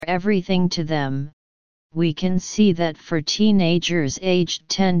everything to them, we can see that for teenagers aged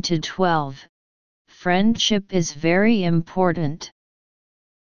 10 to 12, friendship is very important.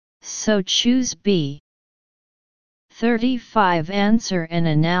 So choose B. 35. Answer and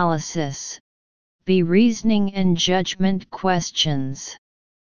analysis. B. Reasoning and judgment questions.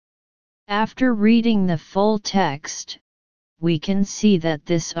 After reading the full text, we can see that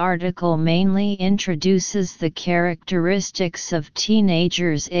this article mainly introduces the characteristics of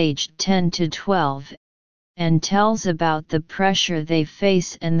teenagers aged 10 to 12, and tells about the pressure they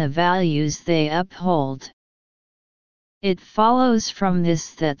face and the values they uphold. It follows from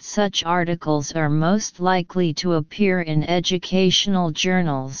this that such articles are most likely to appear in educational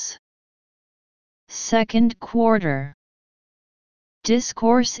journals. Second quarter.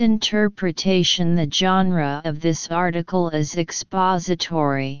 Discourse interpretation. The genre of this article is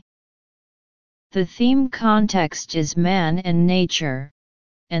expository. The theme context is man and nature,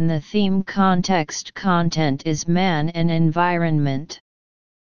 and the theme context content is man and environment.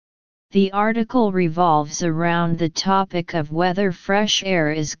 The article revolves around the topic of whether fresh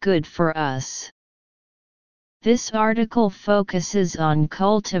air is good for us. This article focuses on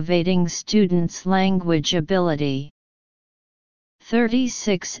cultivating students' language ability.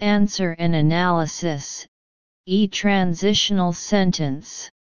 36. Answer and analysis. E. Transitional sentence.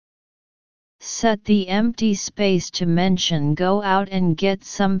 Set the empty space to mention "go out and get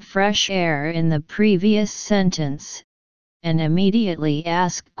some fresh air" in the previous sentence, and immediately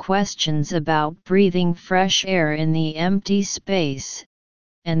ask questions about breathing fresh air in the empty space,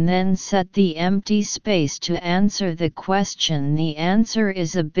 and then set the empty space to answer the question. The answer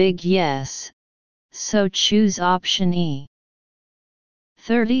is a big yes, so choose option E.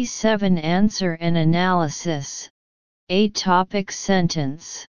 37. Answer and analysis. A. Topic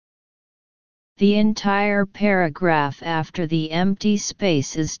sentence. The entire paragraph after the empty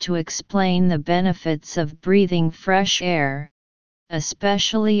space is to explain the benefits of breathing fresh air,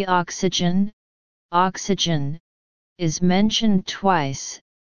 especially oxygen. Oxygen is mentioned twice,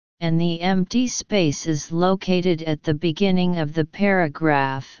 and the empty space is located at the beginning of the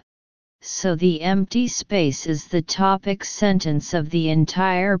paragraph, so the empty space is the topic sentence of the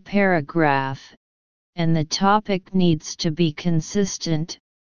entire paragraph, and the topic needs to be consistent.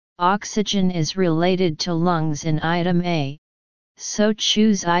 Oxygen is related to lungs in item A, so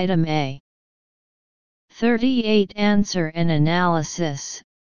choose item A. 38. Answer and analysis.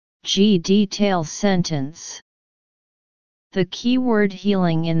 G. Detail sentence. The keyword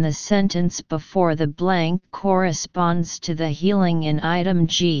healing in the sentence before the blank corresponds to the healing in item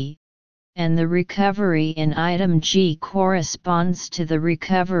G, and the recovery in item G corresponds to the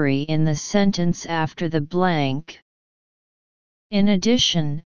recovery in the sentence after the blank. In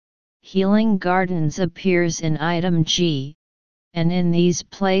addition, healing gardens appears in item G, and in these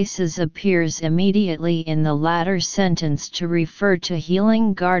places appears immediately in the latter sentence to refer to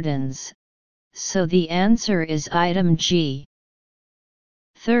healing gardens, so the answer is item G.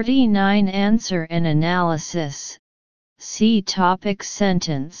 39. Answer and analysis. See topic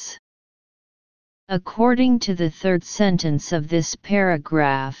sentence. According to the third sentence of this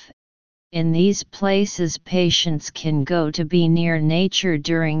paragraph, in these places patients can go to be near nature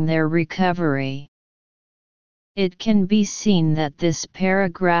during their recovery. It can be seen that this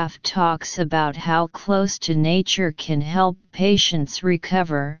paragraph talks about how close to nature can help patients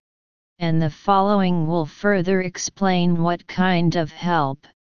recover, and the following will further explain what kind of help.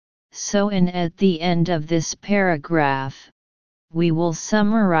 So at the end of this paragraph, we will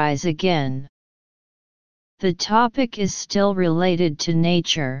summarize again. The topic is still related to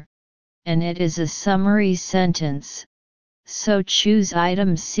nature, and it is a summary sentence, so choose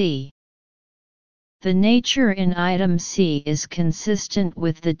item C. The nature in item C is consistent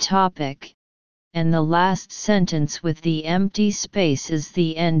with the topic, and the last sentence with the empty space is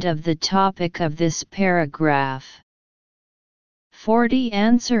the end of the topic of this paragraph. 40.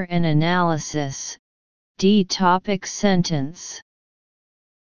 Answer and analysis. D. Topic sentence.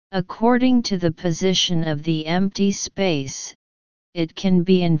 According to the position of the empty space, it can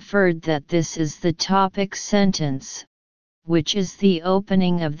be inferred that this is the topic sentence, which is the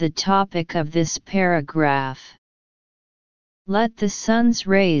opening of the topic of this paragraph. Let the sun's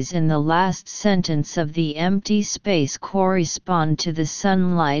rays in the last sentence of the empty space correspond to the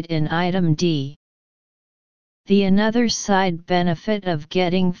sunlight in item D. The another side benefit of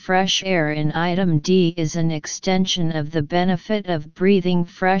getting fresh air in item D is an extension of the benefit of breathing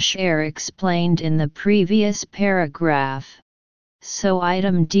fresh air explained in the previous paragraph, so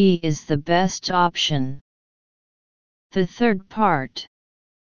item D is the best option. The third part.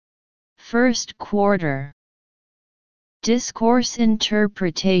 First quarter. Discourse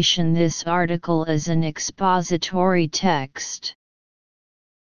interpretation. This article is an expository text.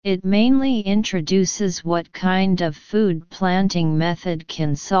 It mainly introduces what kind of food planting method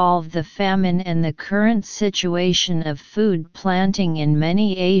can solve the famine and the current situation of food planting in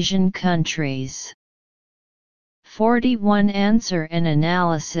many Asian countries. 41. Answer and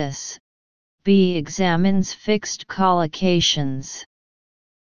analysis. B. Examines fixed collocations.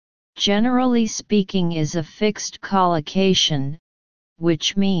 Generally speaking is a fixed collocation,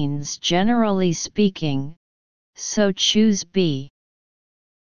 which means generally speaking, so choose B.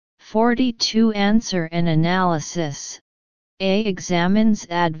 42. Answer and analysis. A. Examines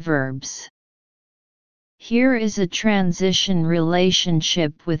adverbs. Here is a transition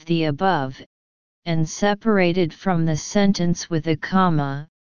relationship with the above, and separated from the sentence with a comma,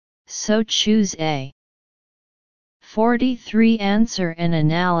 so choose A. 43. Answer and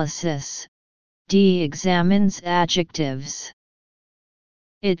analysis. D. Examines adjectives.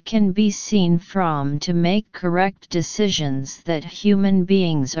 It can be seen from to make correct decisions that human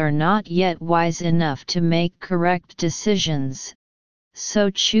beings are not yet wise enough to make correct decisions, so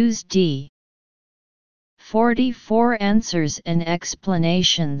choose D. 44. Answers and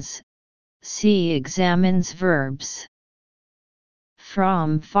explanations. C. Examines verbs.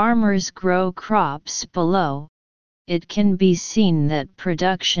 From farmers grow crops below, it can be seen that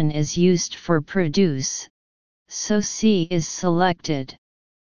production is used for produce, so C is selected.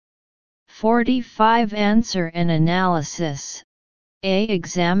 45. Answer and analysis. A.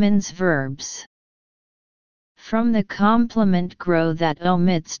 Examines verbs. From the complement grow that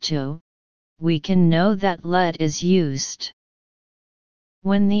omits to, we can know that let is used.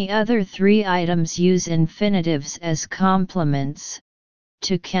 When the other three items use infinitives as complements,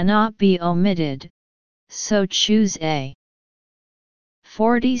 to cannot be omitted, so choose A.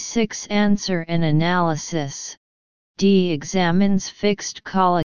 46. Answer and analysis. D. Examines fixed collocations.